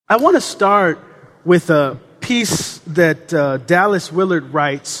I want to start with a piece that Dallas Willard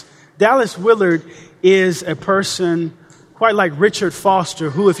writes. Dallas Willard is a person quite like Richard Foster,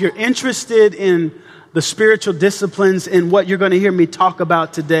 who, if you're interested in the spiritual disciplines and what you're going to hear me talk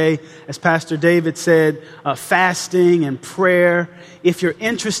about today, as Pastor David said, fasting and prayer, if you're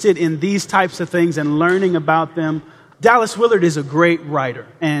interested in these types of things and learning about them, Dallas Willard is a great writer,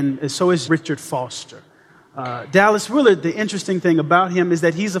 and so is Richard Foster. Dallas Willard, the interesting thing about him is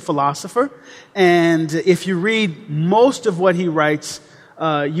that he's a philosopher, and if you read most of what he writes,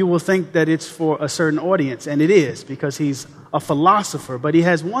 you will think that it's for a certain audience, and it is, because he's a philosopher. But he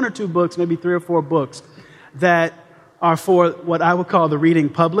has one or two books, maybe 3 or 4 books, that are for what I would call the reading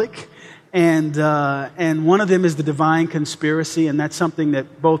public, and one of them is The Divine Conspiracy, and that's something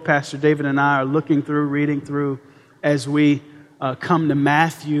that both Pastor David and I are looking through, reading through, as we come to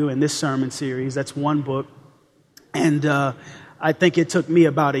Matthew in this sermon series. That's one book. And I think it took me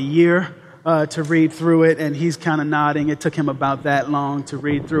about a year to read through it, and he's kind of nodding. It took him about that long to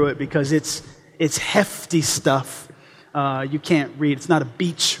read through it because it's hefty stuff. You can't read. It's not a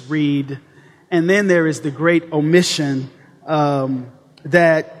beach read. And then there is the great omission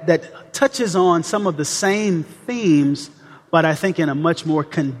that touches on some of the same themes, but I think in a much more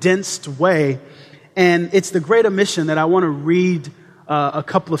condensed way. And it's the great omission that I want to read a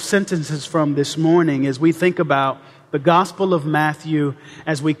couple of sentences from this morning as we think about the Gospel of Matthew,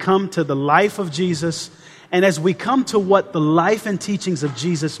 as we come to the life of Jesus, and as we come to what the life and teachings of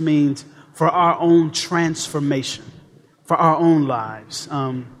Jesus means for our own transformation, for our own lives.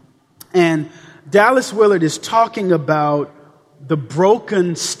 And Dallas Willard is talking about the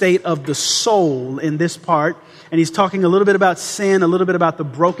broken state of the soul in this part. And he's talking a little bit about sin, a little bit about the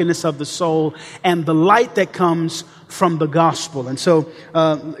brokenness of the soul, and the light that comes from the gospel. And so,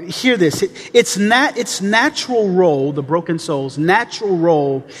 hear this. Its natural role, the broken soul's natural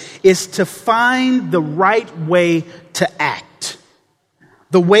role, is to find the right way to act.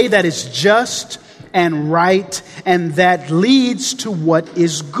 The way that is just and right, and that leads to what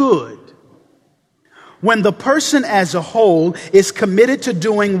is good. When the person as a whole is committed to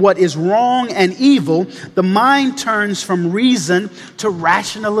doing what is wrong and evil, the mind turns from reason to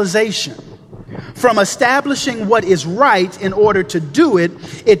rationalization. From establishing what is right in order to do it,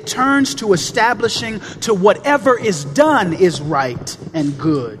 it turns to establishing to whatever is done is right and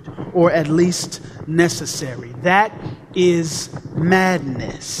good, or at least necessary. That is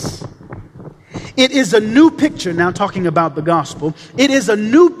madness. It is a new picture, now talking about the gospel, it is a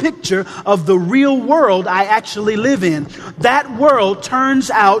new picture of the real world I actually live in. That world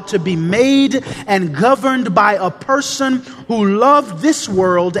turns out to be made and governed by a person who loved this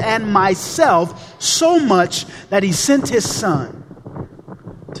world and myself so much that he sent his son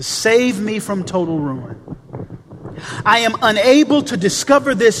to save me from total ruin. I am unable to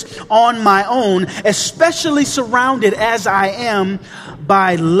discover this on my own, especially surrounded as I am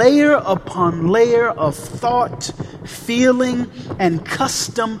by layer upon layer of thought, feeling, and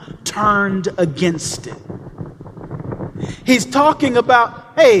custom turned against it. He's talking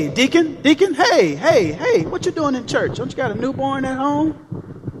about, hey, deacon, hey, what you doing in church? Don't you got a newborn at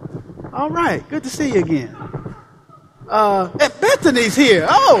home? All right, good to see you again. Bethany's here.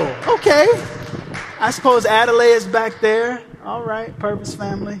 Oh, okay. I suppose Adelaide is back there. All right, Purpose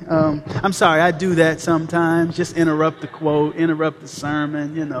family. I'm sorry, I do that sometimes. Just interrupt the quote, interrupt the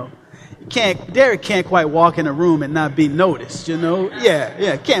sermon, you know. Derek can't quite walk in a room and not be noticed, you know.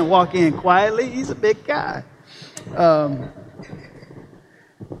 Yeah, can't walk in quietly. He's a big guy.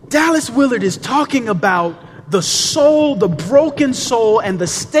 Dallas Willard is talking about the soul, the broken soul, and the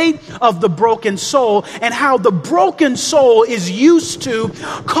state of the broken soul, and how the broken soul is used to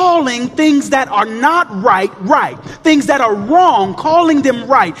calling things that are not right, things that are wrong, calling them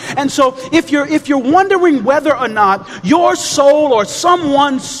right. And so if you're wondering whether or not your soul or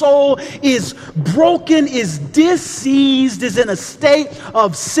someone's soul is broken, is diseased, is in a state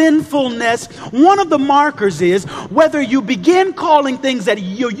of sinfulness, one of the markers is whether you begin calling things that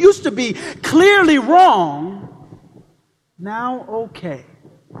you used to be clearly wrong now okay,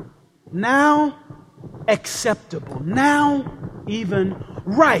 now acceptable, now even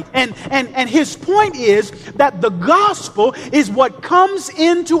right. And his point is that the gospel is what comes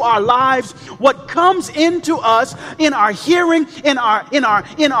into our lives, what comes into us in our hearing, in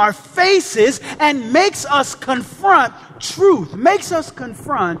our faces, and makes us confront truth, makes us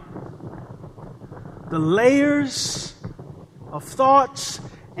confront the layers of thoughts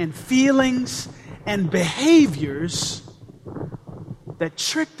and feelings and behaviors that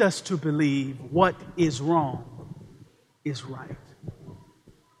tricked us to believe what is wrong is right.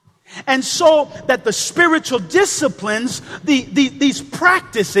 And so that the spiritual disciplines, these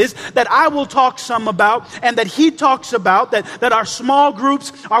practices that I will talk some about and that he talks about, that our small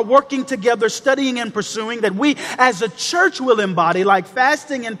groups are working together, studying and pursuing, that we as a church will embody, like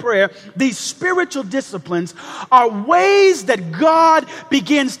fasting and prayer, these spiritual disciplines are ways that God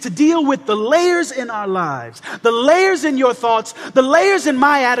begins to deal with the layers in our lives, the layers in your thoughts, the layers in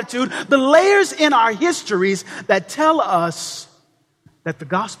my attitude, the layers in our histories that tell us that the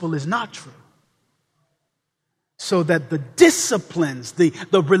gospel is not true. So that the disciplines,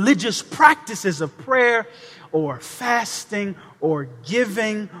 the religious practices of prayer or fasting or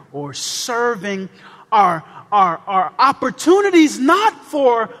giving or serving are opportunities not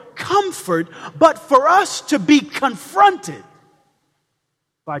for comfort, but for us to be confronted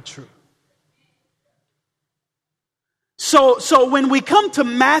by truth. So when we come to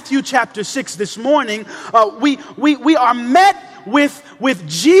Matthew chapter 6 this morning, we are met with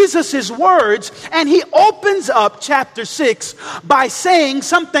Jesus' words, and he opens up chapter 6 by saying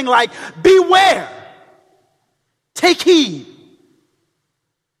something like, beware, take heed,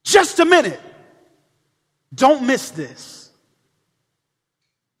 just a minute, don't miss this.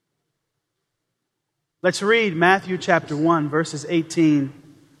 Let's read Matthew chapter 1 verses 18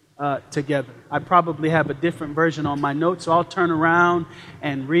 together. I probably have a different version on my notes, so I'll turn around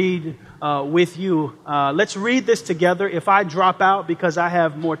and read with you. Let's read this together. If I drop out because I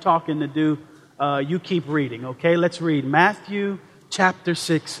have more talking to do, you keep reading, okay? Let's read Matthew chapter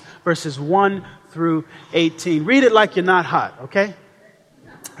 6, verses 1 through 18. Read it like you're not hot, okay?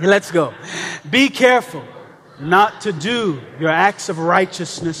 Let's go. Be careful not to do your acts of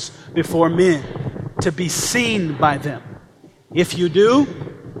righteousness before men, to be seen by them. If you do,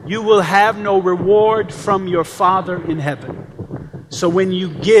 you will have no reward from your Father in heaven. So when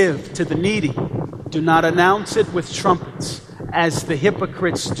you give to the needy, do not announce it with trumpets, as the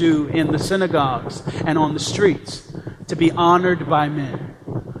hypocrites do in the synagogues and on the streets, to be honored by men.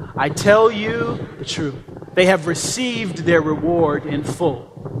 I tell you the truth, they have received their reward in full.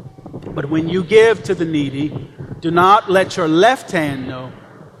 But when you give to the needy, do not let your left hand know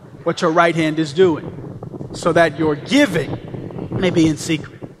what your right hand is doing, so that your giving may be in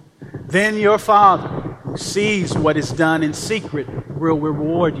secret. Then your Father, who sees what is done in secret, will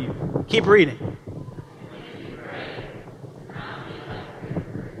reward you. Keep reading.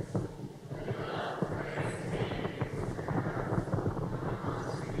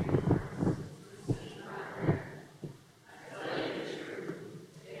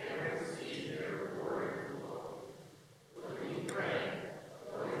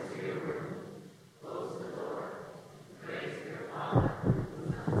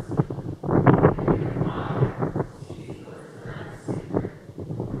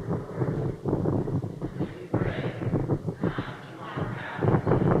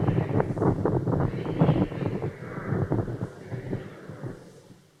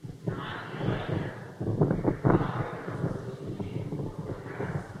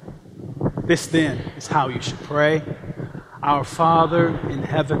 This then is how you should pray. Our Father in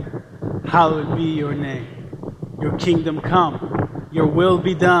heaven, hallowed be your name. Your kingdom come, your will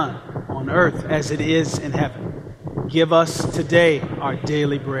be done on earth as it is in heaven. Give us today our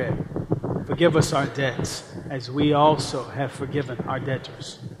daily bread. Forgive us our debts as we also have forgiven our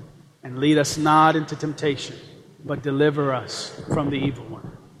debtors. And lead us not into temptation, but deliver us from the evil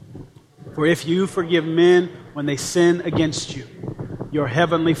one. For if you forgive men when they sin against you, your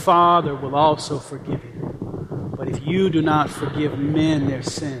heavenly Father will also forgive you. But if you do not forgive men their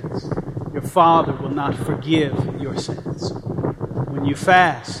sins, your Father will not forgive your sins. When you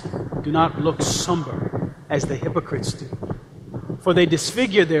fast, do not look somber as the hypocrites do, for they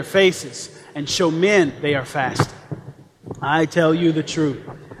disfigure their faces and show men they are fasting. I tell you the truth,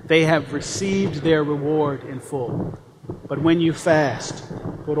 they have received their reward in full. But when you fast,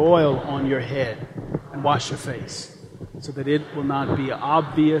 put oil on your head and wash your face, so that it will not be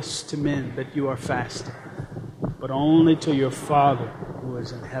obvious to men that you are fasting, but only to your Father who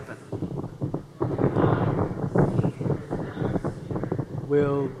is in heaven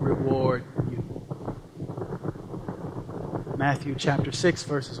will reward you. Matthew chapter 6,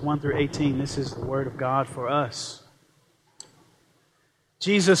 verses 1 through 18. This is the word of God for us.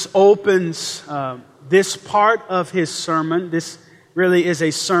 Jesus opens this part of his sermon. This really is a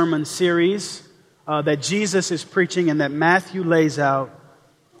sermon series that Jesus is preaching and that Matthew lays out.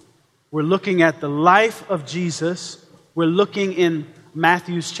 We're looking at the life of Jesus. We're looking in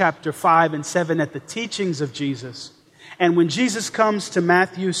Matthew's chapter 5 and 7 at the teachings of Jesus. And when Jesus comes to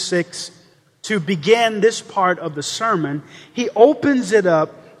Matthew 6 to begin this part of the sermon, he opens it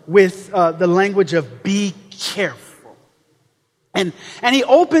up with the language of be careful. And he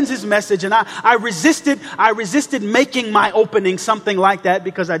opens his message, and I resisted making my opening something like that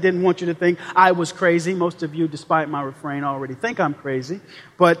because I didn't want you to think I was crazy. Most of you, despite my refrain, already think I'm crazy.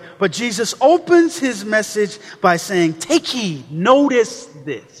 But Jesus opens his message by saying, take heed, notice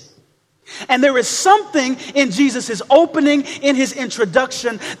this. And there is something in Jesus' opening, in his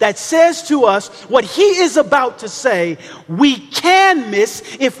introduction, that says to us what he is about to say we can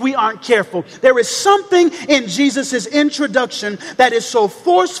miss if we aren't careful. There is something in Jesus' introduction that is so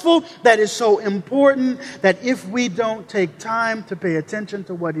forceful, that is so important, that if we don't take time to pay attention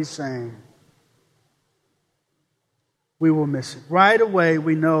to what he's saying, we will miss it. Right away,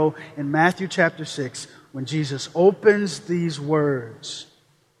 we know in Matthew chapter 6, when Jesus opens these words,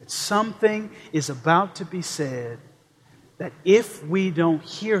 that something is about to be said that if we don't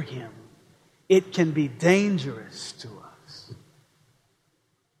hear him, it can be dangerous to us.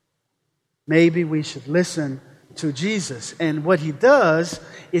 Maybe we should listen to Jesus. And what he does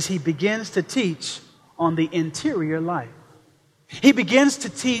is he begins to teach on the interior life. He begins to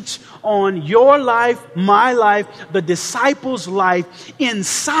teach on your life, my life, the disciples' life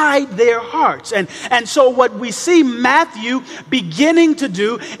inside their hearts. And so what we see Matthew beginning to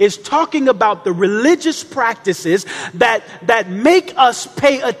do is talking about the religious practices that make us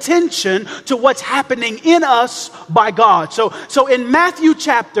pay attention to what's happening in us by God. So in Matthew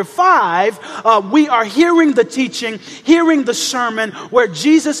chapter 5, we are hearing the teaching, hearing the sermon where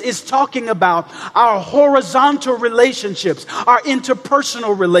Jesus is talking about our horizontal relationships, our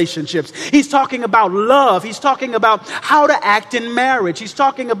interpersonal relationships. He's talking about love. He's talking about how to act in marriage. He's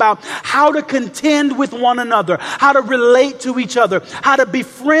talking about how to contend with one another, how to relate to each other, how to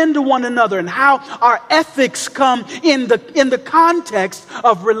befriend one another, and how our ethics come in the context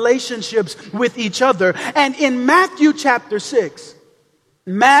of relationships with each other. And in Matthew chapter 6,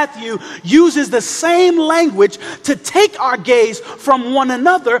 Matthew uses the same language to take our gaze from one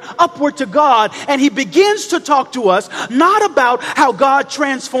another upward to God. And he begins to talk to us not about how God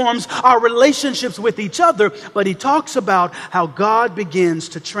transforms our relationships with each other, but he talks about how God begins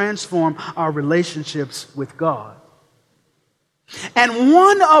to transform our relationships with God. And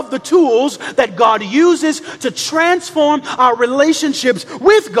one of the tools that God uses to transform our relationships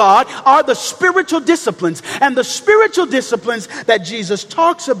with God are the spiritual disciplines. And the spiritual disciplines that Jesus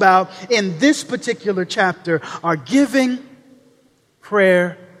talks about in this particular chapter are giving,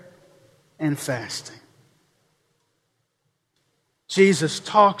 prayer, and fasting. Jesus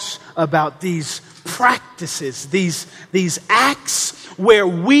talks about these practices, these acts where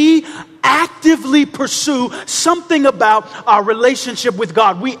we actively pursue something about our relationship with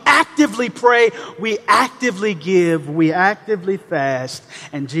God. We actively pray, we actively give, we actively fast,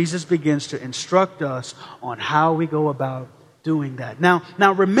 and Jesus begins to instruct us on how we go about doing that. Now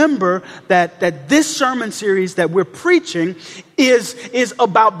remember that this sermon series that we're preaching is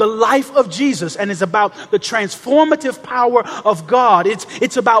about the life of Jesus and is about the transformative power of God.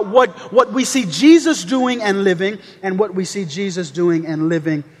 It's about what we see Jesus doing and living and what we see Jesus doing and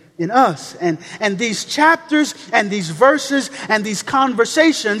living in us. And these chapters and these verses and these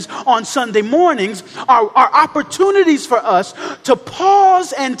conversations on Sunday mornings are opportunities for us to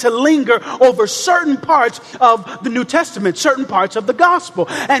pause and to linger over certain parts of the New Testament, certain parts of the gospel.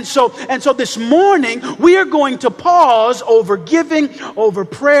 And so this morning we are going to pause over giving, over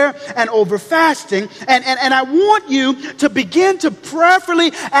prayer, and over fasting. And I want you to begin to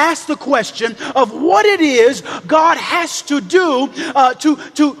prayerfully ask the question of what it is God has to do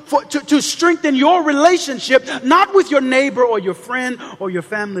to strengthen your relationship, not with your neighbor or your friend or your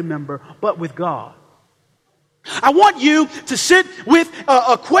family member, but with God. I want you to sit with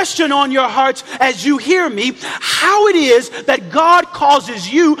a question on your hearts as you hear me, how it is that God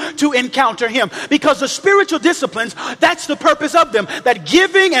causes you to encounter him. Because the spiritual disciplines, that's the purpose of them. That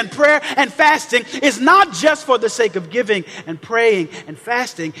giving and prayer and fasting is not just for the sake of giving and praying and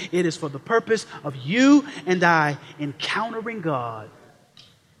fasting. It is for the purpose of you and I encountering God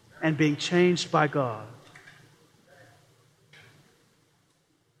and being changed by God.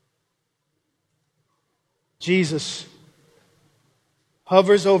 Jesus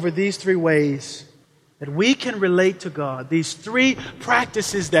hovers over these three ways that we can relate to God. These three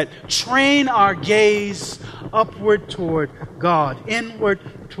practices that train our gaze upward toward God, inward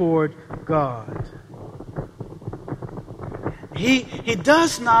toward God. He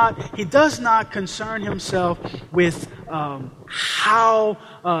does not concern himself with how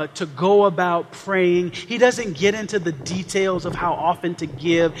to go about praying. He doesn't get into the details of how often to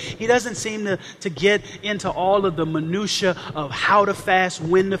give. He doesn't seem to get into all of the minutia of how to fast,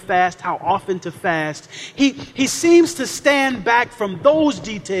 when to fast, how often to fast. He seems to stand back from those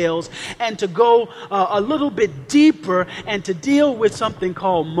details and to go a little bit deeper and to deal with something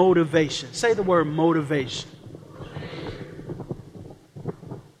called motivation. Say the word motivation.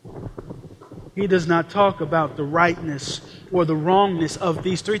 He does not talk about the rightness or the wrongness of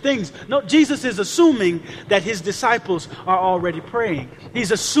these three things. No, Jesus is assuming that his disciples are already praying.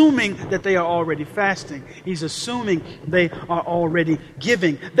 He's assuming that they are already fasting. He's assuming they are already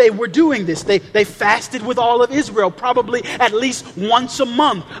giving. They were doing this. They fasted with all of Israel, probably at least once a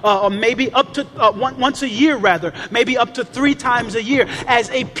month, or maybe up to once a year rather, maybe up to 3 times a year. As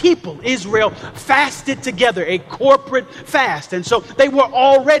a people, Israel fasted together, a corporate fast. And so they were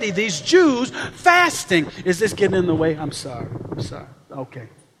already, these Jews, fasting. Is this getting in the way? I'm sorry. Okay.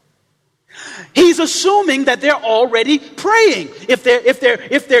 He's assuming that they're already praying. If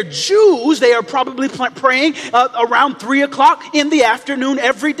they're Jews, they are probably praying around 3 o'clock in the afternoon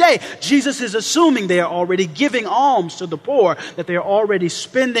every day. Jesus is assuming they are already giving alms to the poor, that they are already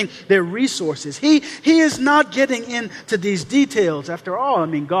spending their resources. He is not getting into these details. After all, I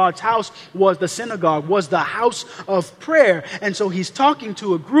mean, God's house was the synagogue, was the house of prayer. And so he's talking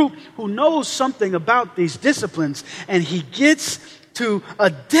to a group who knows something about these disciplines, and he gets to a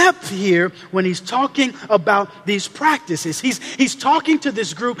depth here when he's talking about these practices. He's talking to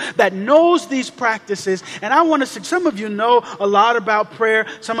this group that knows these practices. And I want to say, some of you know a lot about prayer.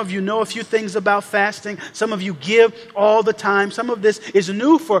 Some of you know a few things about fasting. Some of you give all the time. Some of this is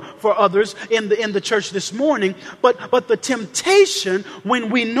new for others in the church this morning. But the temptation when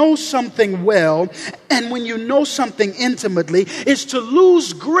we know something well and when you know something intimately is to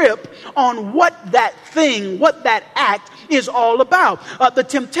lose grip on what that thing, what that act is all about. The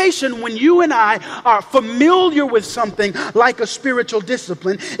temptation when you and I are familiar with something like a spiritual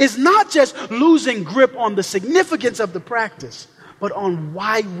discipline is not just losing grip on the significance of the practice, but on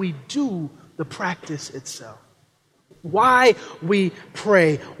why we do the practice itself. Why we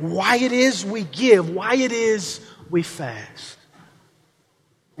pray, why it is we give, why it is we fast.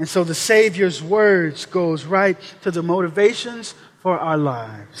 And so the Savior's words goes right to the motivations for our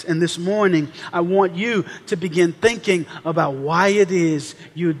lives. And this morning, I want you to begin thinking about why it is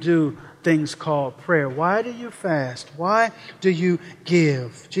you do things called prayer. Why do you fast? Why do you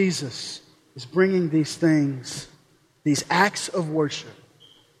give? Jesus is bringing these things, these acts of worship.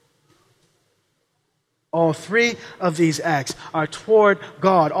 All 3 of these acts are toward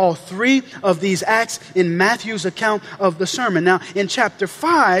God. All 3 of these acts in Matthew's account of the sermon. Now, in chapter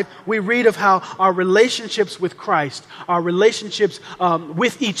 5, we read of how our relationships with Christ, our relationships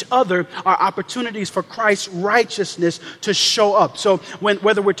with each other, are opportunities for Christ's righteousness to show up. So,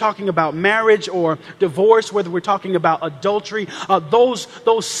 whether we're talking about marriage or divorce, whether we're talking about adultery,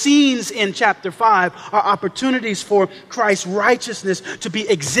 those scenes in chapter 5 are opportunities for Christ's righteousness to be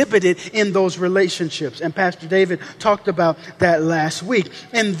exhibited in those relationships. And Pastor David talked about that last week.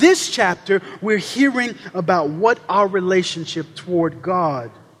 In this chapter, we're hearing about what our relationship toward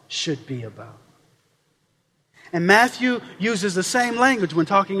God should be about. And Matthew uses the same language when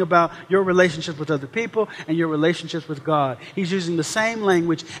talking about your relationship with other people and your relationships with God. He's using the same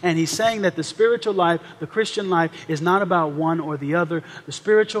language, and he's saying that the spiritual life, the Christian life, is not about one or the other. The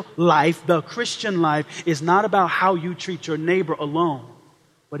spiritual life, the Christian life, is not about how you treat your neighbor alone,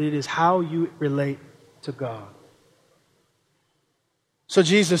 but it is how you relate to God. So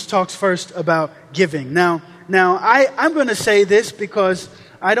Jesus talks first about giving. Now I'm going to say this because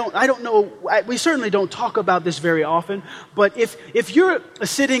I don't know, we certainly don't talk about this very often, but if you're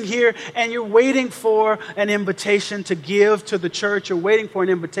sitting here and you're waiting for an invitation to give to the church, or waiting for an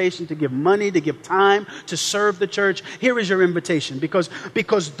invitation to give money, to give time, to serve the church, here is your invitation, because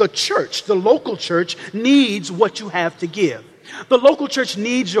the church, the local church, needs what you have to give. The local church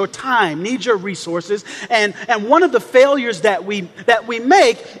needs your time, needs your resources, and one of the failures that we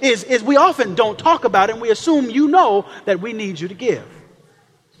make is we often don't talk about it, and we assume you know that we need you to give.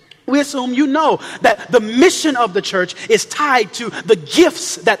 We assume you know that the mission of the church is tied to the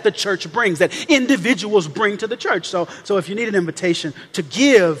gifts that the church brings, that individuals bring to the church. So if you need an invitation to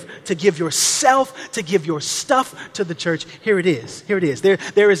give yourself, to give your stuff to the church, here it is. Here it is.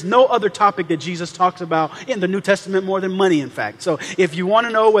 There is no other topic that Jesus talks about in the New Testament more than money, in fact. So if you want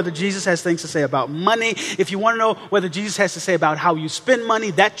to know whether Jesus has things to say about money, if you want to know whether Jesus has to say about how you spend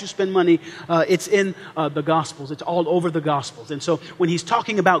money, that you spend money, it's in the Gospels. It's all over the Gospels. And so when he's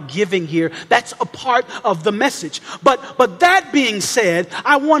talking about giving giving here. That's a part of the message. But that being said,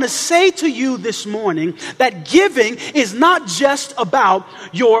 I want to say to you this morning that giving is not just about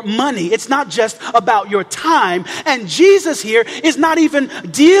your money. It's not just about your time. And Jesus here is not even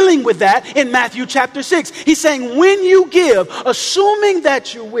dealing with that in Matthew chapter 6. He's saying when you give, assuming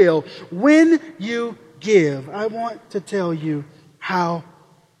that you will, when you give, I want to tell you how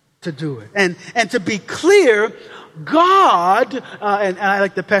to do it. And to be clear, God, and I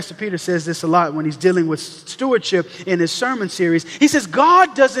like that Pastor Peter says this a lot when he's dealing with stewardship in his sermon series. He says,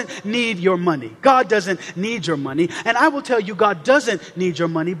 God doesn't need your money. God doesn't need your money. And I will tell you, God doesn't need your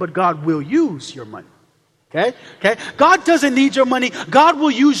money, but God will use your money. Okay? God doesn't need your money. God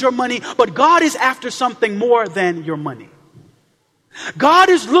will use your money, but God is after something more than your money. God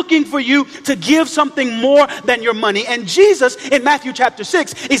is looking for you to give something more than your money. And Jesus in Matthew chapter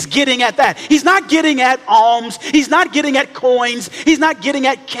 6 is getting at that. He's not getting at alms. He's not getting at coins. He's not getting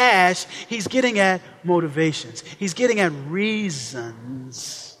at cash. He's getting at motivations. He's getting at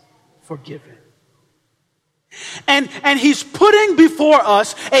reasons for giving. And he's putting before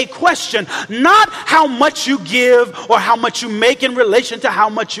us a question, not how much you give or how much you make in relation to how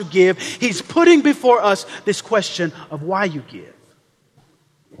much you give. He's putting before us this question of why you give.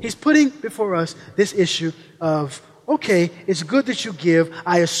 He's putting before us this issue of, okay, it's good that you give.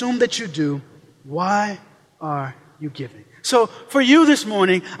 I assume that you do. Why are you giving? So for you this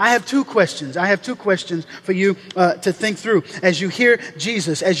morning, I have two questions. I have two questions for you to think through as you hear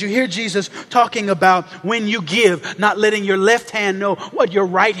Jesus talking about when you give, not letting your left hand know what your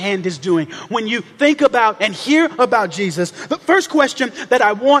right hand is doing. When you think about and hear about Jesus, the first question that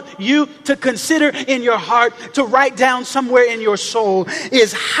I want you to consider in your heart, to write down somewhere in your soul,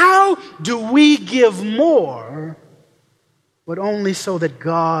 is how do we give more, but only so that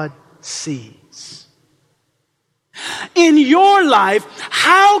God sees? In your life,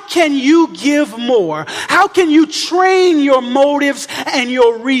 how can you give more? How can you train your motives and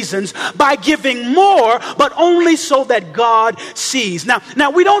your reasons by giving more, but only so that God sees?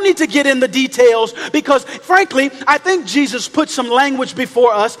 Now we don't need to get in the details because, frankly, I think Jesus put some language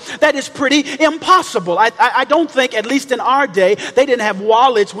before us that is pretty impossible. I don't think, at least in our day, they didn't have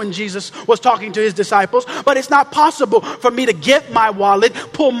wallets when Jesus was talking to his disciples, but it's not possible for me to get my wallet,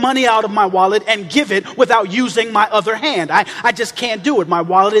 pull money out of my wallet, and give it without using my other hand. I just can't do it. My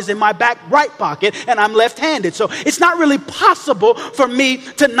wallet is in my back right pocket and I'm left-handed. So it's not really possible for me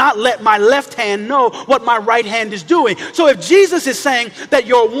to not let my left hand know what my right hand is doing. So if Jesus is saying that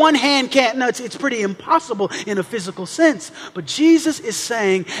your one hand can't, no, it's pretty impossible in a physical sense. But Jesus is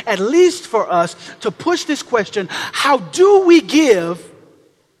saying, at least for us, to push this question, how do we give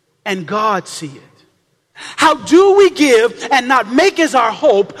and God see it? How do we give and not make as our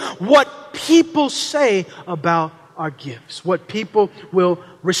hope what people say about our gifts, what people will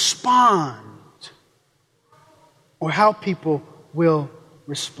respond, or how people will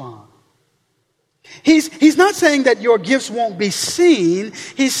respond? He's not saying that your gifts won't be seen.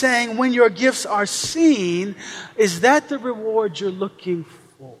 He's saying when your gifts are seen, is that the reward you're looking for?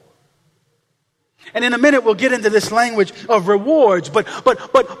 And in a minute we'll get into this language of rewards, but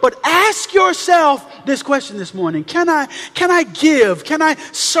ask yourself this question this morning. Can I give? Can I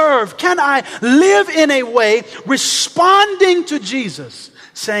serve? Can I live in a way responding to Jesus,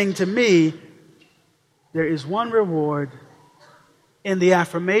 saying to me, there is one reward in the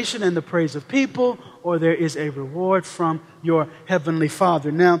affirmation and the praise of people, or there is a reward from your heavenly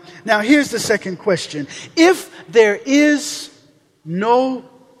Father. Now here's the second question. If there is no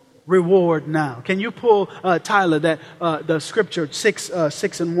reward now. Can you pull, Tyler, that the scripture 6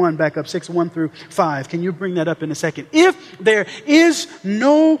 and 1 back up, 6:1 through 5? Can you bring that up in a second? If there is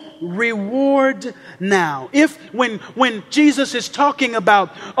no reward now, if when Jesus is talking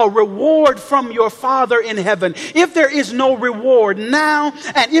about a reward from your Father in heaven, if there is no reward now,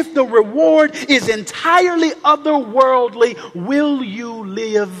 and if the reward is entirely otherworldly, will you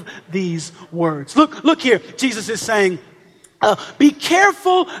live these words? Look here. Jesus is saying, be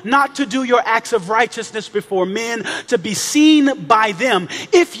careful not to do your acts of righteousness before men to be seen by them.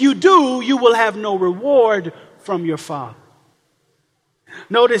 If you do, you will have no reward from your Father.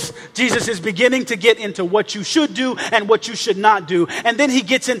 Notice Jesus is beginning to get into what you should do and what you should not do. And then he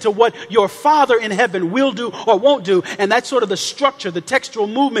gets into what your Father in heaven will do or won't do. And that's sort of the structure, the textual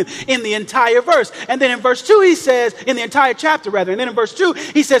movement in the entire verse. And then in verse 2 he says, in the entire chapter rather, and then in verse 2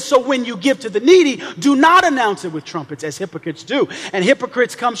 he says, so when you give to the needy, do not announce it with trumpets as hypocrites do. And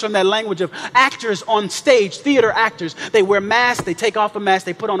hypocrites comes from that language of actors on stage, theater actors. They wear masks, they take off a mask,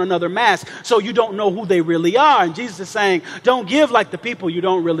 they put on another mask, so you don't know who they really are. And Jesus is saying, don't give like the people people you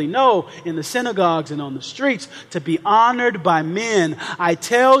don't really know in the synagogues and on the streets, to be honored by men. I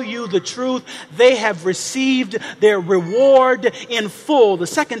tell you the truth, they have received their reward in full. The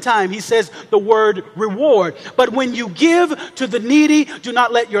second time he says the word reward. But when you give to the needy, do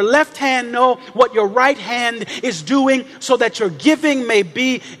not let your left hand know what your right hand is doing, so that your giving may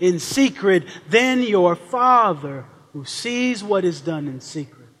be in secret. Then your Father, who sees what is done in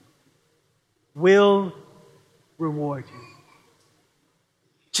secret, will reward you.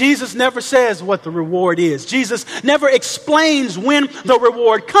 Jesus never says what the reward is. Jesus never explains when the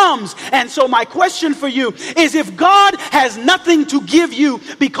reward comes. And so my question for you is, if God has nothing to give you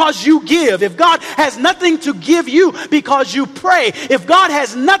because you give, if God has nothing to give you because you pray, if God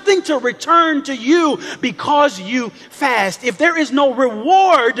has nothing to return to you because you fast, if there is no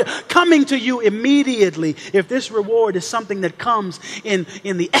reward coming to you immediately, if this reward is something that comes in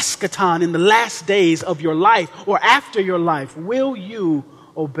the eschaton, in the last days of your life or after your life, will you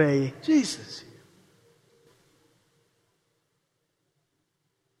obey Jesus?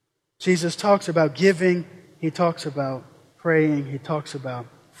 Jesus talks about giving, he talks about praying, he talks about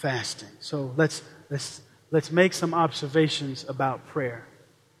fasting. So let's make some observations about prayer.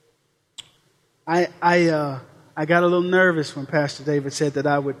 I got a little nervous when Pastor David said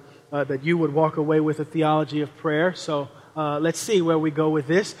that that you would walk away with a theology of prayer. So let's see where we go with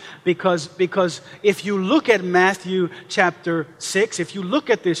this, because if you look at Matthew chapter 6, if you look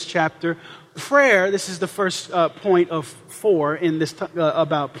at this chapter, prayer, this is the first point of 4 in this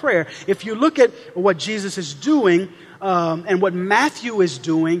about prayer. If you look at what Jesus is doing and what Matthew is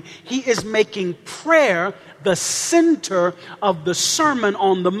doing, he is making prayer the center of the Sermon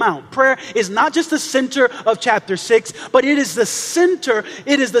on the Mount. Prayer is not just the center of chapter 6, but it is the center,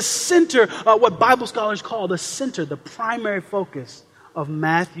 what Bible scholars call the center, the primary focus of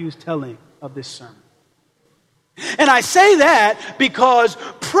Matthew's telling of this sermon. And I say that because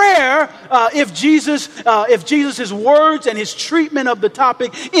prayer, if Jesus' words and his treatment of the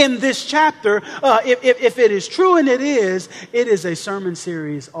topic in this chapter, if it is true, and it is a sermon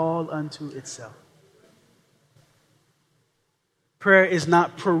series all unto itself. Prayer is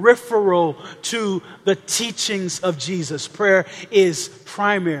not peripheral to the teachings of Jesus. Prayer is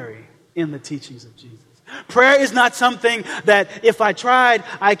primary in the teachings of Jesus. Prayer is not something that if I tried,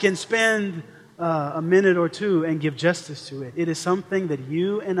 I can spend a minute or two and give justice to it. It is something that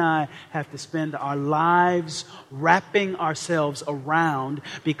you and I have to spend our lives wrapping ourselves around,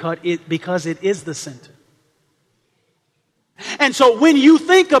 because it is the center. And so when you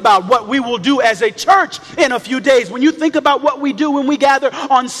think about what we will do as a church in a few days, when you think about what we do when we gather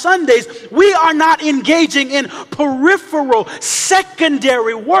on Sundays, we are not engaging in peripheral,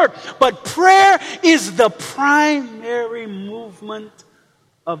 secondary work, but prayer is the primary movement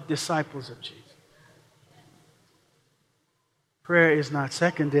of disciples of Jesus. Prayer is not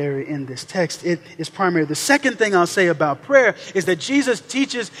secondary in this text. It is primary. The second thing I'll say about prayer is that Jesus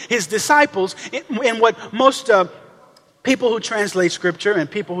teaches his disciples in what most people who translate Scripture and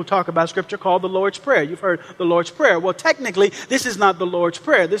people who talk about Scripture call the Lord's Prayer. You've heard the Lord's Prayer. Well, technically, this is not the Lord's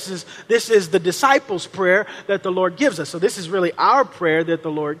Prayer. This is the disciples' prayer that the Lord gives us. So this is really our prayer that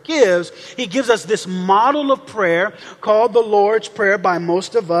the Lord gives. He gives us this model of prayer called the Lord's Prayer by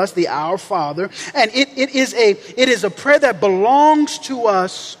most of us, the Our Father. And it is a prayer that belongs to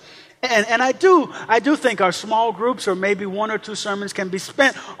us. And I do think our small groups or maybe one or two sermons can be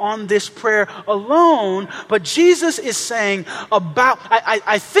spent on this prayer alone. But Jesus is saying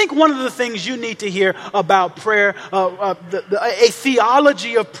I think one of the things you need to hear about prayer, a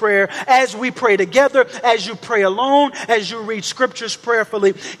theology of prayer as we pray together, as you pray alone, as you read scriptures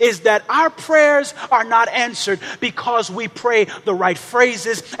prayerfully, is that our prayers are not answered because we pray the right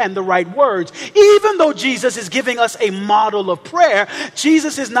phrases and the right words. Even though Jesus is giving us a model of prayer,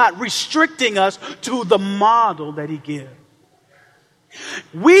 Jesus is not restricting us to the model that he gives.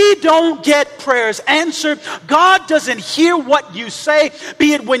 We don't get prayers answered. God doesn't hear what you say,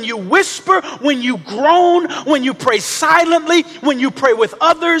 be it when you whisper, when you groan, when you pray silently, when you pray with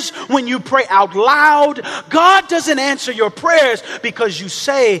others, when you pray out loud. God doesn't answer your prayers because you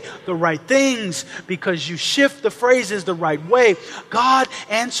say the right things, because you shift the phrases the right way. God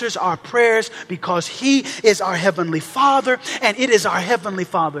answers our prayers because he is our Heavenly Father, and it is our Heavenly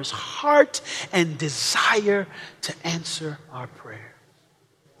Father's heart and desire to answer our prayers.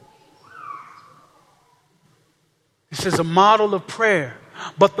 This is a model of prayer,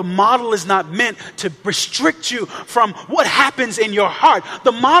 but the model is not meant to restrict you from what happens in your heart.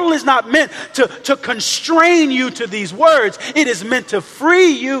 The model is not meant to constrain you to these words. It is meant to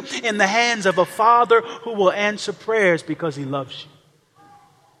free you in the hands of a Father who will answer prayers because he loves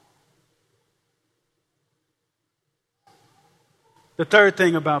you. The third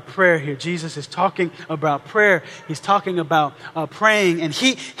thing about prayer here, Jesus is talking about prayer. He's talking about praying, and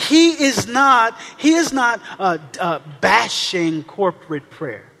he is not bashing corporate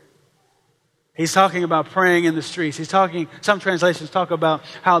prayer. He's talking about praying in the streets. Some translations talk about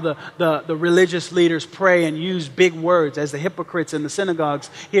how the religious leaders pray and use big words as the hypocrites in the synagogues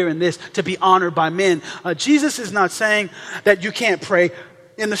here in this to be honored by men. Jesus is not saying that you can't pray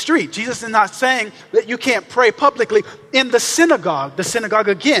in the street. Jesus is not saying that you can't pray publicly in the synagogue. The synagogue,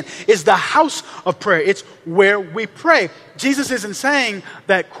 again, is the house of prayer. It's where we pray. Jesus isn't saying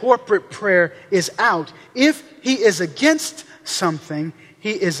that corporate prayer is out. If he is against something,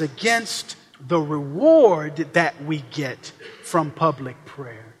 he is against the reward that we get from public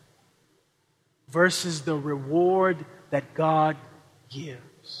prayer versus the reward that God gives.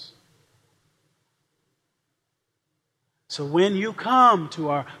 So when you come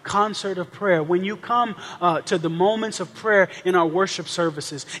to our concert of prayer, when you come to the moments of prayer in our worship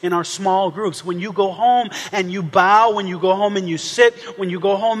services, in our small groups, when you go home and you bow, when you go home and you sit, when you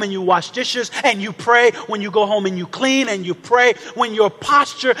go home and you wash dishes and you pray, when you go home and you clean and you pray, when your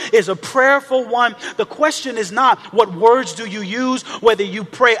posture is a prayerful one, the question is not what words do you use, whether you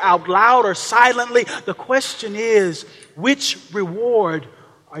pray out loud or silently. The question is, which reward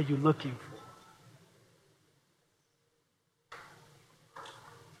are you looking for?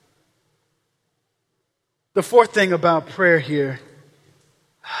 The fourth thing about prayer here,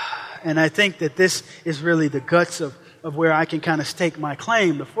 and I think that this is really the guts of where I can kind of stake my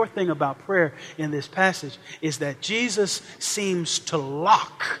claim. The fourth thing about prayer in this passage is that Jesus seems to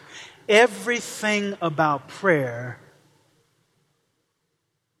lock everything about prayer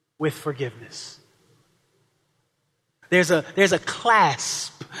with forgiveness. There's a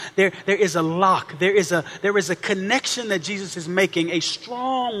clasp. There is a lock. There is a connection that Jesus is making, a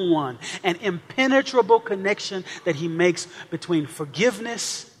strong one, an impenetrable connection that he makes between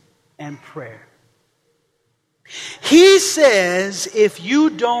forgiveness and prayer. He says, if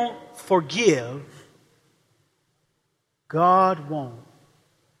you don't forgive, God won't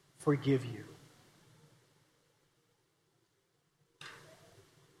forgive you.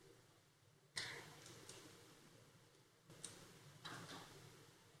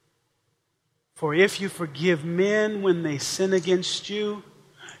 For if you forgive men when they sin against you,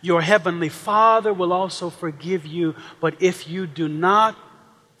 your heavenly Father will also forgive you. But if you do not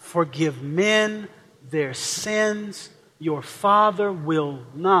forgive men their sins, your Father will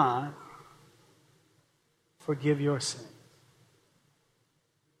not forgive your sins.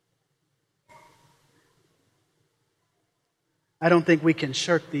 I don't think we can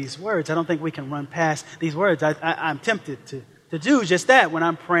shirk these words. I don't think we can run past these words. I'm tempted to do just that when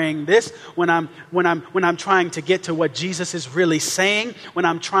I'm praying this, when I'm trying to get to what Jesus is really saying, when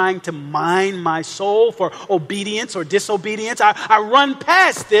I'm trying to mine my soul for obedience or disobedience. I run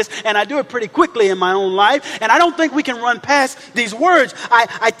past this, and I do it pretty quickly in my own life, and I don't think we can run past these words.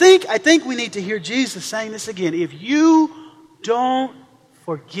 I think we need to hear Jesus saying this again. If you don't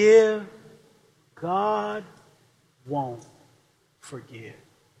forgive, God won't forgive.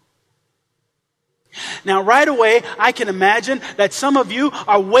 Now, right away, I can imagine that some of you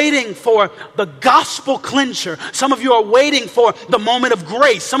are waiting for the gospel clincher. Some of you are waiting for the moment of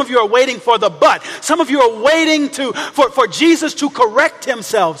grace. Some of you are waiting for the but. Some of you are waiting for Jesus to correct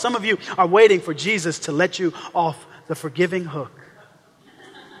himself. Some of you are waiting for Jesus to let you off the forgiving hook.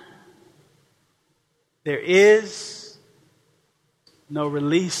 There is no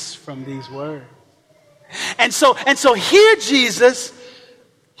release from these words. And so hear Jesus.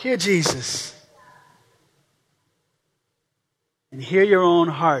 And hear your own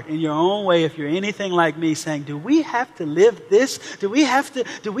heart, in your own way, if you're anything like me, saying, do we have to live this? Do we have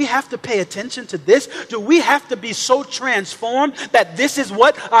to pay attention to this? Do we have to be so transformed that this is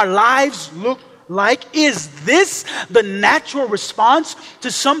what our lives look like? Is this the natural response to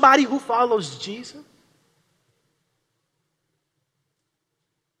somebody who follows Jesus?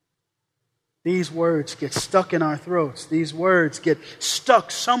 These words get stuck in our throats. These words get stuck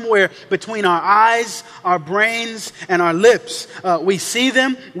somewhere between our eyes, our brains, and our lips. We see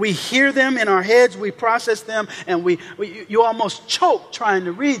them, we hear them in our heads, we process them, and you almost choke trying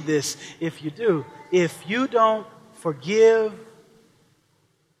to read this if you do. If you don't forgive,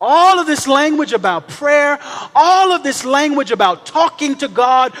 all of this language about prayer, all of this language about talking to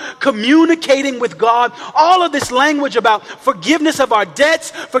God, communicating with God, all of this language about forgiveness of our debts,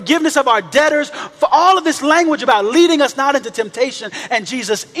 forgiveness of our debtors, for all of this language about leading us not into temptation. And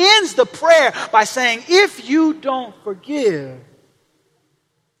Jesus ends the prayer by saying, if you don't forgive,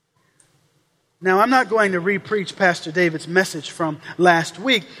 Now, I'm not going to re-preach Pastor David's message from last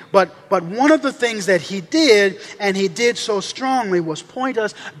week, but one of the things that he did, and he did so strongly, was point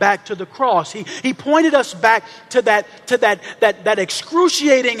us back to the cross. He pointed us back to that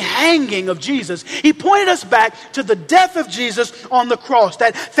excruciating hanging of Jesus. He pointed us back to the death of Jesus on the cross,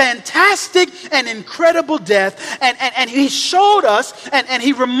 that fantastic and incredible death, and he showed us, and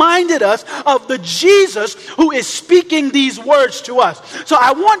he reminded us of the Jesus who is speaking these words to us. So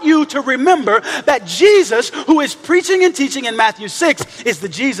I want you to remember that Jesus, who is preaching and teaching in Matthew 6, is the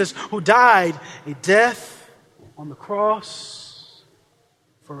Jesus who died a death on the cross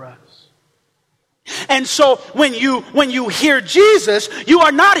for us. And so when you hear Jesus, you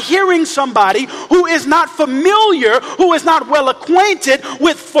are not hearing somebody who is not familiar, who is not well acquainted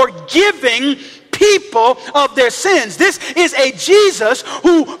with forgiving people of their sins. This is a Jesus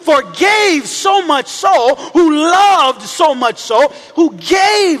who forgave so much so, who loved so much so, who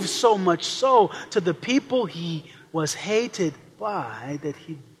gave so much so to the people he was hated by, that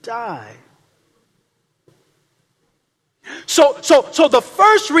he died. So the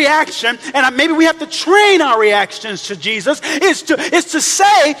first reaction, and maybe we have to train our reactions to Jesus, is to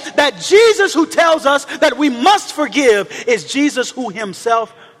say that Jesus who tells us that we must forgive is Jesus who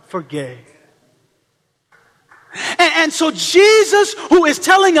himself forgave. And so Jesus, who is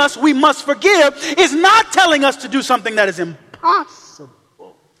telling us we must forgive, is not telling us to do something that is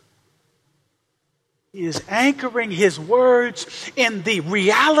impossible. He is anchoring his words in the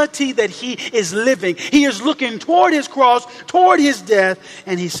reality that he is living. He is looking toward his cross, toward his death,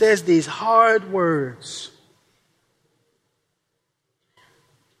 and he says these hard words.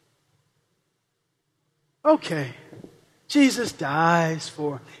 Okay. Jesus dies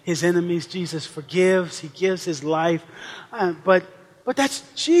for his enemies. Jesus forgives. He gives his life. But that's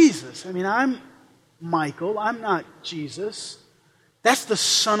Jesus. I mean, I'm Michael. I'm not Jesus. That's the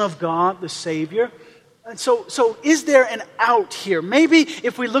Son of God, the Savior. And so is there an out here? Maybe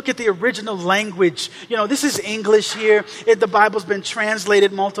if we look at the original language, this is English here. The Bible's been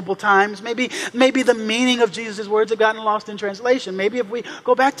translated multiple times. Maybe the meaning of Jesus' words have gotten lost in translation. Maybe if we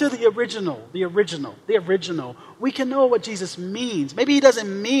go back to the original, we can know what Jesus means. Maybe he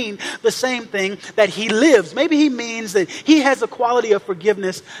doesn't mean the same thing that he lives. Maybe he means that he has a quality of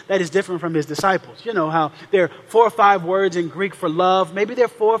forgiveness that is different from his disciples. You know how there are 4 or 5 words in Greek for love. Maybe there are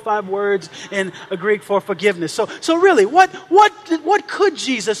 4 or 5 words in Greek for forgiveness. So really, what could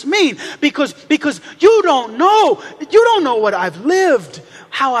Jesus mean? Because you don't know what I've lived,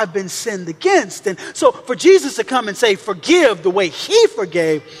 how I've been sinned against. And so for Jesus to come and say forgive the way he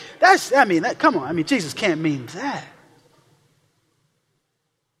forgave, come on. Jesus can't mean that.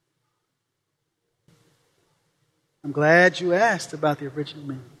 I'm glad you asked about the original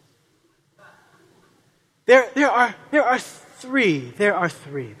meaning. There are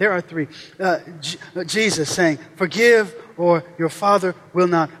three. Jesus saying, forgive or your Father will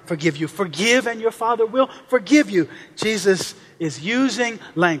not forgive you. Forgive and your Father will forgive you. Jesus is using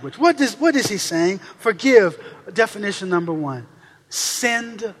language. What is he saying? Forgive. Definition number 1.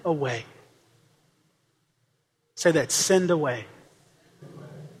 Send away. Say that, send away.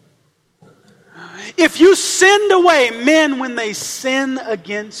 If you send away men when they sin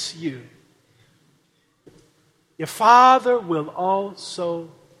against you, your Father will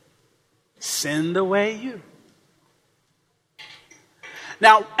also send away you.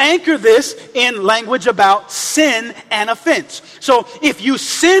 Now, anchor this in language about sin and offense. So, if you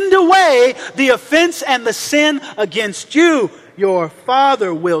send away the offense and the sin against you, your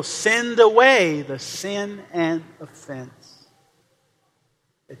Father will send away the sin and offense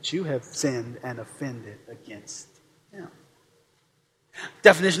that you have sinned and offended against Him.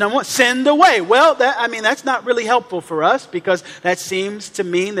 Definition number 1, send away. Well, that's not really helpful for us, because that seems to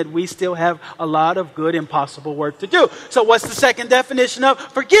mean that we still have a lot of good impossible work to do. So what's the second definition of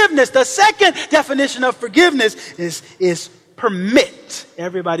forgiveness? The second definition of forgiveness is permit.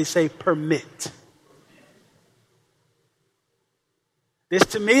 Everybody say permit. This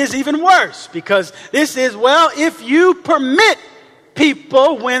to me is even worse, because this is, if you permit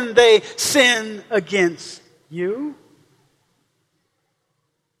people when they sin against you,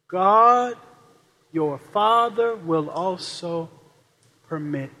 God, your Father, will also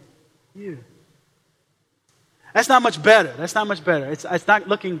permit you. That's not much better. It's not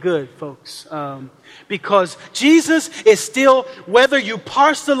looking good, folks. Because Jesus is still, whether you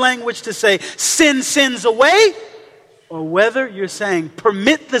parse the language to say sin sins away, or whether you're saying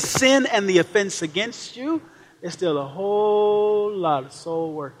permit the sin and the offense against you, there's still a whole lot of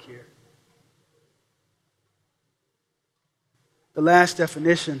soul work here. The last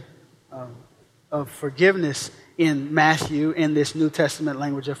definition of forgiveness in Matthew, in this New Testament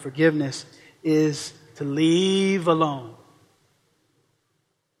language of forgiveness, is to leave alone.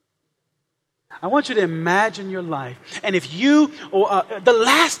 I want you to imagine your life. And if you, or the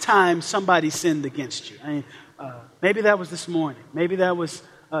last time somebody sinned against you, maybe that was this morning. Maybe that was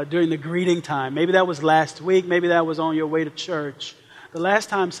during the greeting time. Maybe that was last week. Maybe that was on your way to church. The last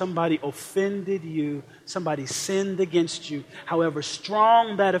time somebody offended you, somebody sinned against you, however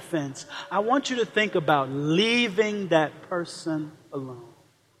strong that offense, I want you to think about leaving that person alone.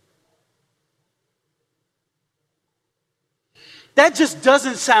 That just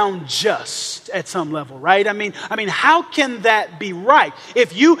doesn't sound just at some level, right? I mean, how can that be right?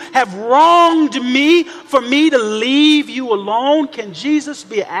 If you have wronged me, for me to leave you alone, can Jesus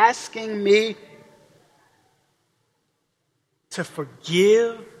be asking me to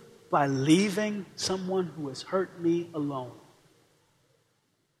forgive by leaving someone who has hurt me alone?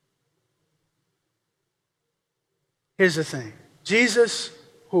 Here's the thing. Jesus,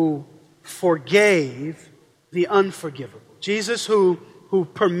 who forgave the unforgivable, Jesus, who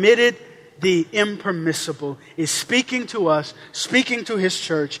permitted the impermissible, is speaking to us, speaking to His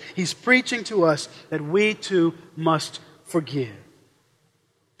church. He's preaching to us that we too must forgive.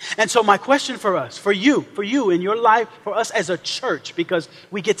 And so my question for us, for you in your life, for us as a church, because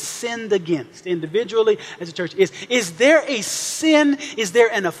we get sinned against individually as a church, is there a sin, is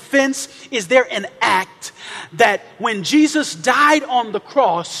there an offense, is there an act that when Jesus died on the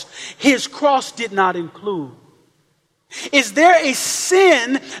cross, His cross did not include? Is there a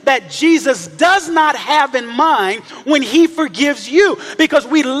sin that Jesus does not have in mind when He forgives you? Because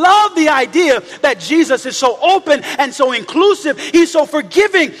we love the idea that Jesus is so open and so inclusive. He's so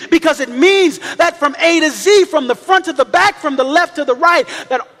forgiving because it means that from A to Z, from the front to the back, from the left to the right,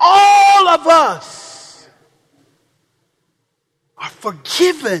 that all of us are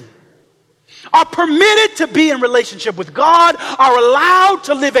forgiven, are permitted to be in relationship with God, are allowed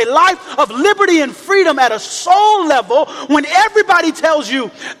to live a life of liberty and freedom at a soul level, when everybody tells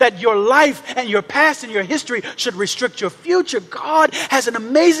you that your life and your past and your history should restrict your future. God has an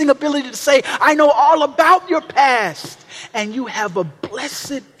amazing ability to say, I know all about your past, and you have a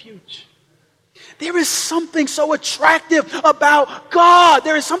blessed future. There is something so attractive about God.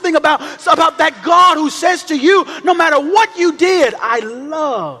 There is something about that God who says to you, no matter what you did, I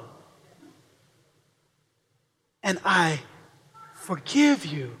love and I forgive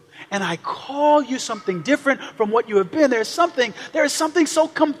you, and I call you something different from what you have been. There is something so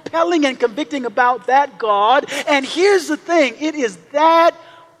compelling and convicting about that God. And here's the thing, it is that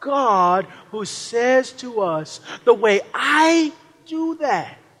God who says to us, the way I do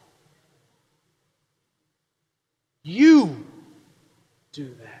that, you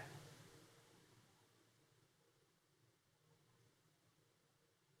do that.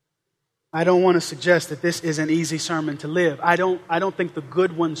 I don't want to suggest that this is an easy sermon to live. I don't think the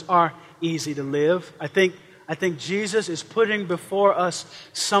good ones are easy to live. I think Jesus is putting before us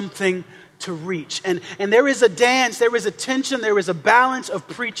something to reach. And there is a dance, there is a tension, there is a balance of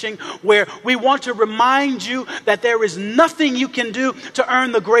preaching where we want to remind you that there is nothing you can do to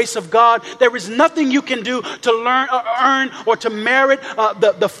earn the grace of God. There is nothing you can do to earn or to merit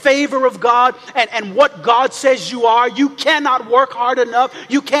the favor of God and what God says you are. You cannot work hard enough.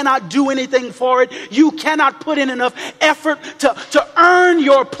 You cannot do anything for it. You cannot put in enough effort to earn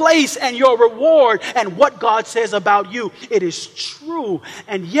your place and your reward and what God says about you. It is true.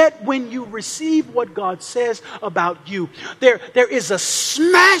 And yet when you receive what God says about you, there is a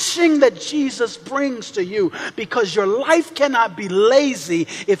smashing that Jesus brings to you, because your life cannot be lazy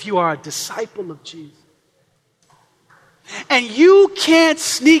if you are a disciple of Jesus. And you can't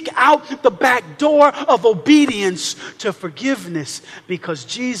sneak out the back door of obedience to forgiveness, because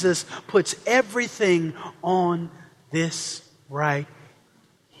Jesus puts everything on this right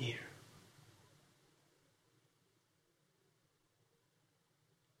here.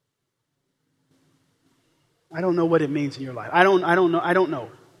 I don't know what it means in your life. I don't know.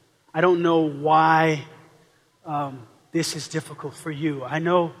 I don't know why this is difficult for you. I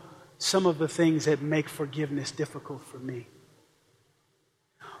know some of the things that make forgiveness difficult for me.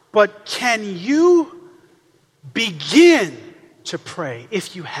 But can you begin to pray,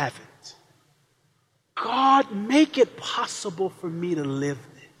 if you haven't? God, make it possible for me to live this.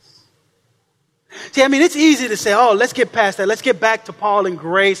 See, it's easy to say, oh, let's get past that. Let's get back to Paul and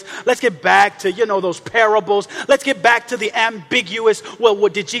grace. Let's get back to, those parables. Let's get back to the ambiguous, well,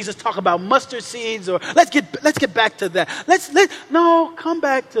 what did Jesus talk about? Mustard seeds? Or let's get back to that. No, come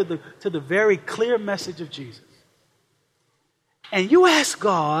back to the very clear message of Jesus. And you ask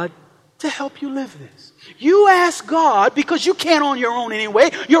God to help you live this. You ask God, because you can't on your own anyway.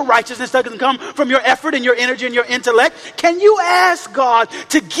 Your righteousness doesn't come from your effort and your energy and your intellect. Can you ask God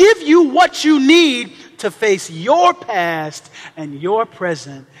to give you what you need to face your past and your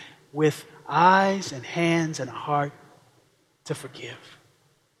present with eyes and hands and a heart to forgive?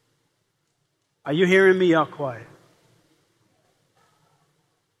 Are you hearing me? Y'all quiet.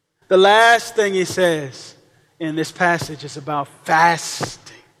 The last thing he says in this passage is about fasting.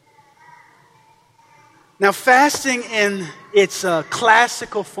 Now, fasting in its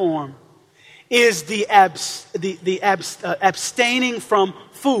classical form is the abstaining from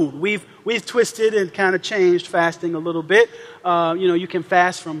food. We've twisted and kind of changed fasting a little bit. You can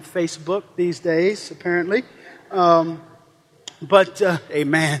fast from Facebook these days, apparently. Amen.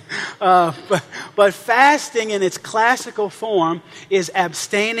 But fasting in its classical form is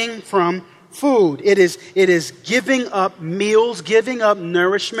abstaining from food. It is giving up meals, giving up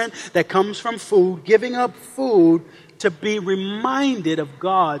nourishment that comes from food, giving up food to be reminded of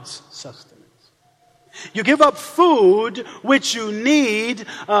God's sustenance. You give up food which you need,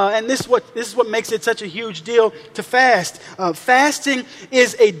 and this is what makes it such a huge deal to fast. Fasting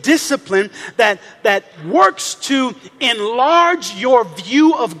is a discipline that works to enlarge your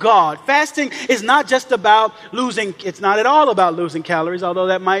view of God. Fasting is not just about it's not at all about losing calories, although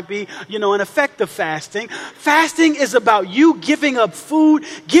that might be, an effect of fasting. Fasting is about you giving up food,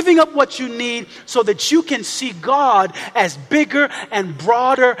 giving up what you need so that you can see God as bigger and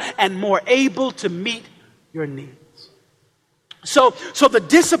broader and more able to meet your needs. So the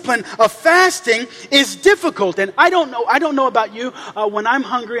discipline of fasting is difficult. And I don't know about you. When I'm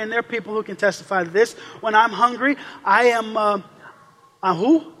hungry, and there are people who can testify to this, when I'm hungry, I am,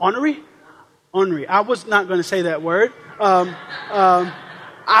 Ornery? Ornery. I was not going to say that word.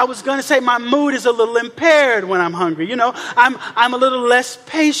 I was going to say my mood is a little impaired when I'm hungry. I'm a little less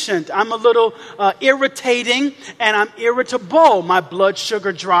patient. I'm a little irritating, and I'm irritable. My blood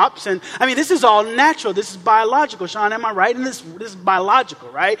sugar drops. And this is all natural. This is biological. Sean, am I right? And this is biological,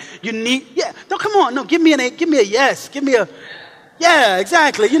 right? You need, no, come on. No, give me a yes. Give me a, yeah,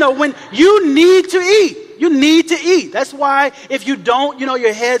 exactly. When you need to eat, you need to eat. That's why if you don't,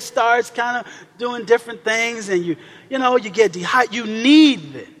 your head starts kind of doing different things, and you get dehydrated. You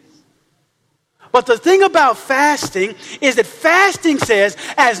need this. But the thing about fasting is that fasting says,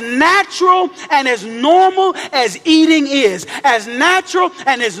 as natural and as normal as eating is, as natural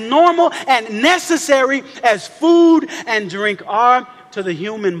and as normal and necessary as food and drink are to the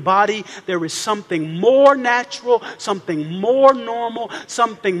human body, there is something more natural, something more normal,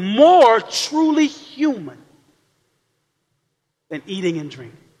 something more truly human than eating and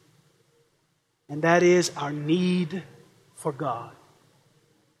drinking. And that is our need for God.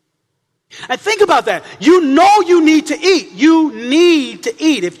 And think about that. You need to eat. You need to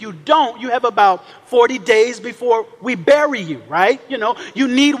eat. If you don't, you have about 40 days before we bury you, right? You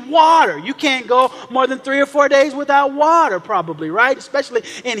need water. You can't go more than 3 or 4 days without water, probably, right? Especially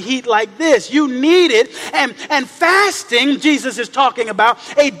in heat like this. You need it. And fasting, Jesus is talking about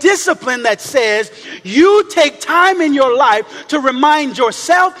a discipline that says you take time in your life to remind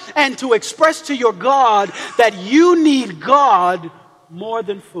yourself and to express to your God that you need God more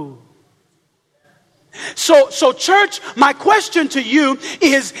than food. So church, my question to you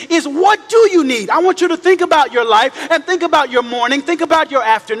is what do you need? I want you to think about your life and think about your morning, think about your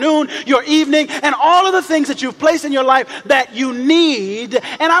afternoon, your evening, and all of the things that you've placed in your life that you need.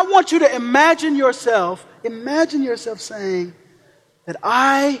 And I want you to imagine yourself saying that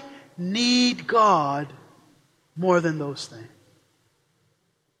I need God more than those things.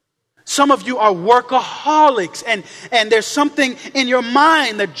 Some of you are workaholics, and there's something in your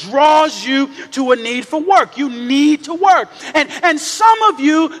mind that draws you to a need for work. You need to work. And some of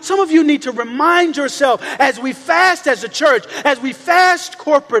you need to remind yourself as we fast as a church, as we fast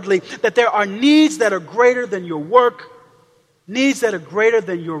corporately, that there are needs that are greater than your work, needs that are greater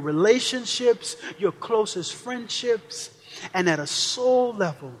than your relationships, your closest friendships, and at a soul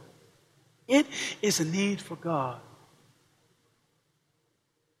level, it is a need for God.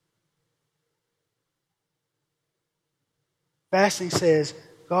 Fasting says,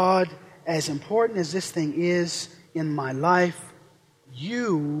 God, as important as this thing is in my life,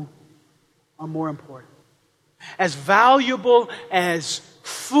 you are more important. As valuable as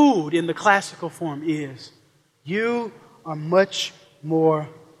food in the classical form is, you are much more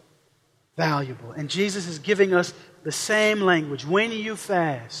valuable. And Jesus is giving us the same language. When you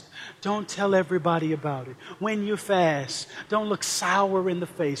fast, don't tell everybody about it. When you fast, don't look sour in the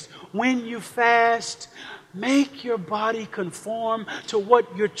face. When you fast, Make your body conform to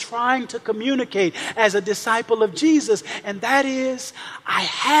what you're trying to communicate as a disciple of Jesus. And that is, I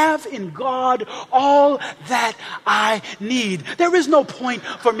have in God all that I need. There is no point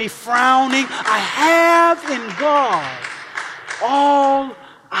for me frowning. I have in God all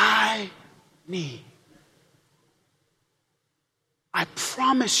I need. I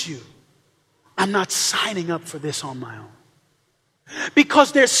promise you, I'm not signing up for this on my own.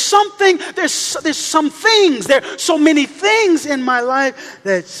 Because there's some things, there are so many things in my life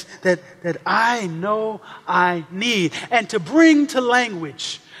that I know I need. And to bring to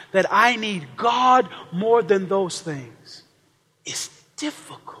language that I need God more than those things is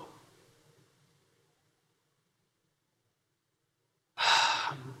difficult.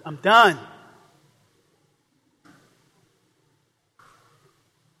 I'm done.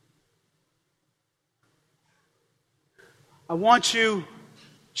 I want you,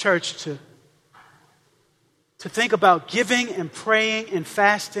 church, to think about giving and praying and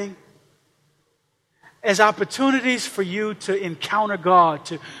fasting as opportunities for you to encounter God,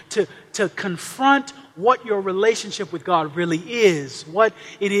 to confront what your relationship with God really is, what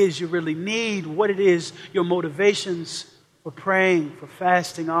it is you really need, what it is your motivations for praying, for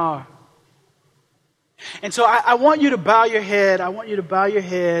fasting are. And so I want you to bow your head. I want you to bow your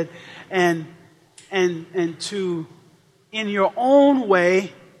head and to, in your own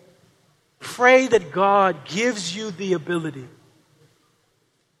way, pray that God gives you the ability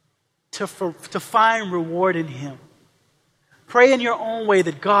to find reward in Him. Pray in your own way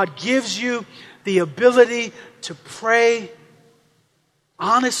that God gives you the ability to pray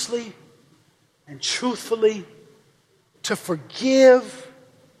honestly and truthfully, to forgive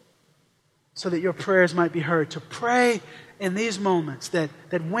so that your prayers might be heard. To pray in these moments that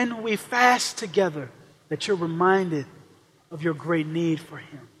when we fast together, that you're reminded of your great need for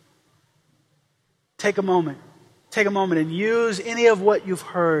Him. Take a moment and use any of what you've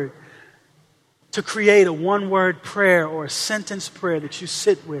heard to create a one-word prayer or a sentence prayer that you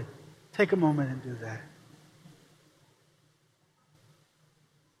sit with. Take a moment and do that.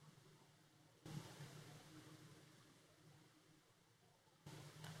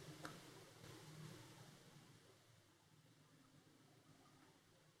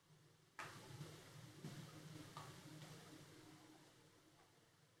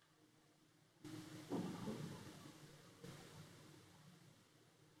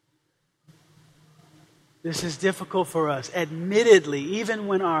 This is difficult for us, admittedly, even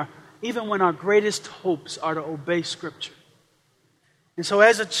when our greatest hopes are to obey Scripture. And so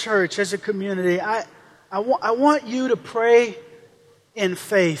as a church, as a community, I want you to pray in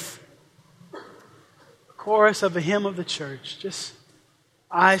faith. Chorus of a hymn of the church, just,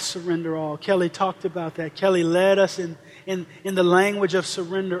 I surrender all. Kelly talked about that. Kelly led us in the language of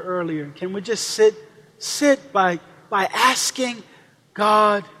surrender earlier. Can we just sit by asking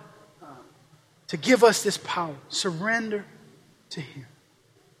God to give us this power, surrender to Him.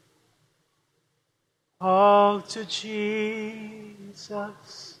 All to Jesus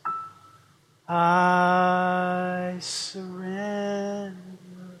I surrender.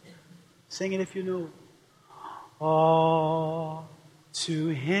 Sing it if you know. All to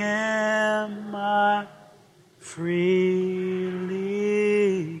Him I freely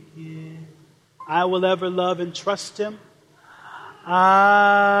give. I will ever love and trust Him.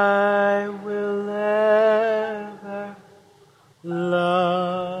 I will ever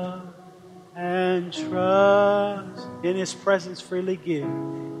love and trust. In His presence freely give.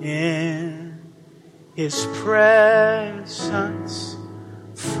 In His presence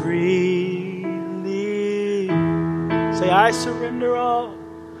freely. Say, I surrender all.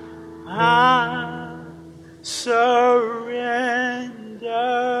 I surrender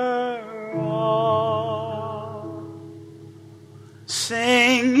all.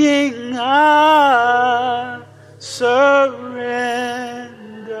 Singing, I surrender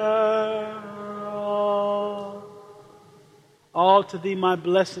all to Thee, my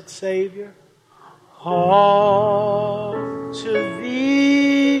blessed Savior. All to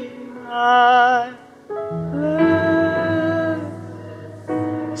Thee, my blessed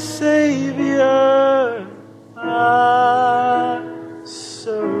Savior, I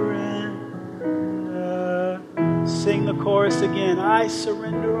surrender. Sing the chorus again. I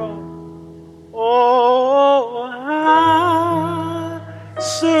surrender all. Oh, I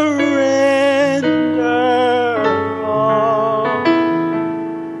surrender all.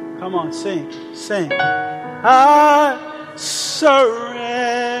 Come on, sing. I surrender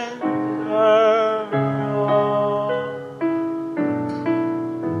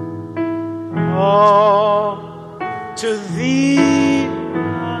all to Thee.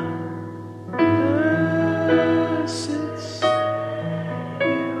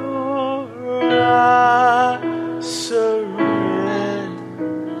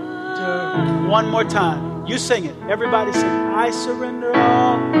 one more time. You sing it. Everybody sing it. I surrender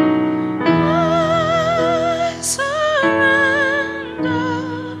all. I surrender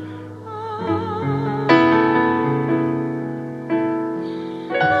all.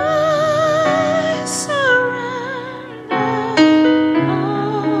 I surrender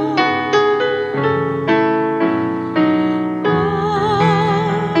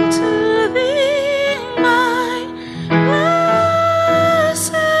all to Thee, my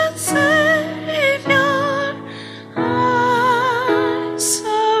blessed Savior. I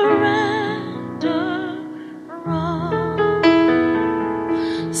surrender all.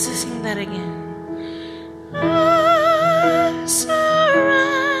 Sing that again. I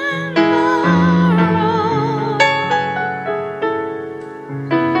surrender all.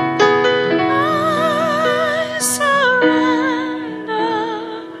 I surrender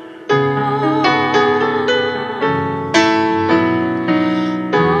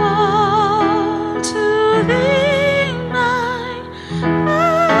all to Thee, my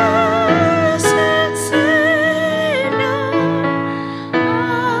blessed Savior. I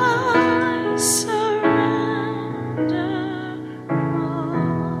surrender all.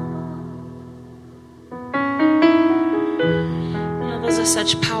 Those are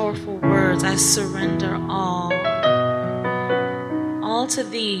such powerful words. I surrender all. All to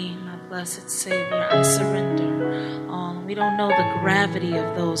Thee, my blessed Savior. I surrender all. We don't know the gravity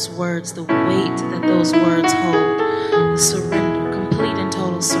of those words, the weight that those words hold. The surrender, complete and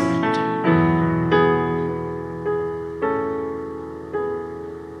total surrender.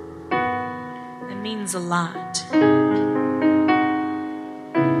 It means a lot.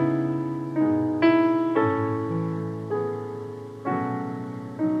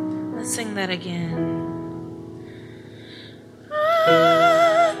 Let's sing that again.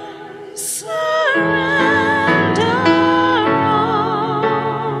 I surrender all.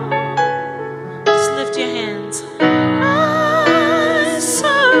 Just lift your hands. I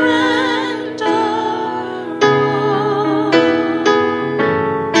surrender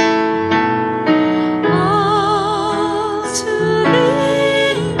all to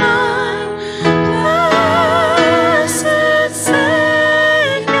Thee, my blessed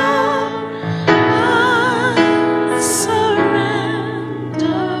Savior. I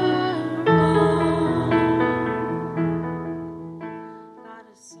surrender all. God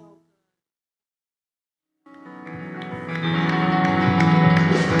is so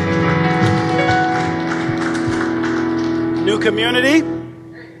New community,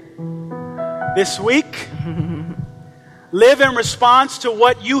 this week, live in response to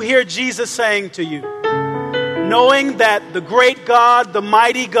what you hear Jesus saying to you. Knowing that the great God, the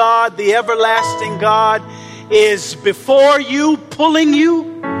mighty God, the everlasting God is before you, pulling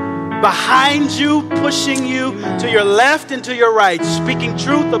you, behind you, pushing you to your left and to your right, speaking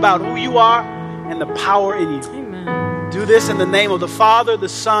truth about who you are and the power in you. Amen. Do this in the name of the Father, the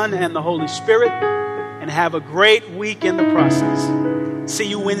Son, and the Holy Spirit, and have a great week in the process. See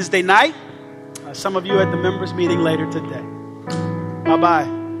you Wednesday night. Some of you at the members meeting later today.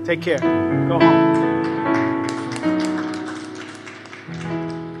 Bye-bye. Take care. Go home.